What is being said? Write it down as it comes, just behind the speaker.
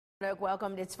Oak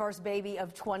welcomed its first baby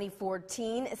of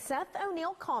 2014. Seth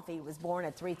O'Neill Coffee was born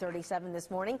at 3:37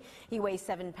 this morning. He weighs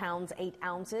 7 pounds 8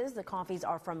 ounces. The Coffees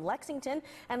are from Lexington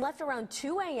and left around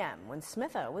 2 a.m. when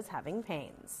Smitha was having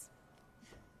pains.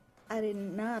 I did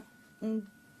not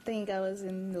think I was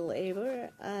in labor.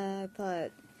 I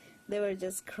thought they were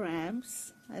just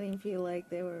cramps. I didn't feel like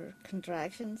they were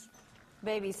contractions.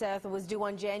 Baby Seth was due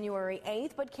on January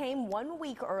 8th, but came 1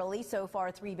 week early. So far,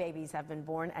 3 babies have been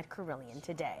born at Carilion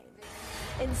today.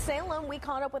 In Salem, we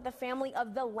caught up with the family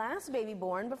of the last baby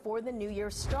born before the new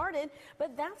year started.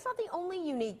 But that's not the only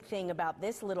unique thing about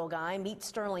this little guy. Meet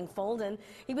Sterling Folden.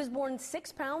 He was born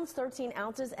 6 pounds 13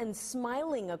 ounces and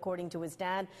smiling, according to his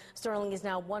dad. Sterling is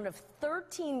now one of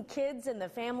 13 kids in the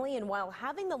family, and while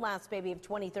having the last baby of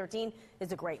 2013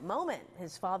 is a great moment,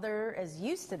 his father is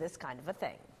used to this kind of a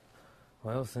thing.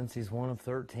 Well, since he's one of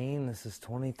 13, this is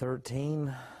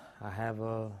 2013. I have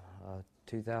a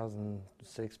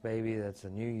 2006 baby that's a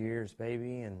New Year's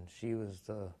baby, and she was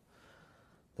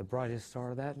the brightest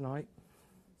star that night.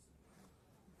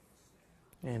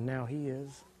 And now he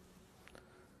is.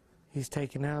 He's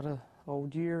taking out an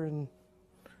old year and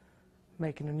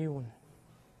making a new one.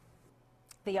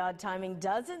 The odd timing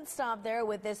doesn't stop there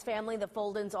with this family. The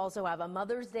Foldens also have a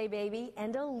Mother's Day baby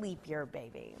and a leap year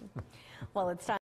baby. Well, it's time.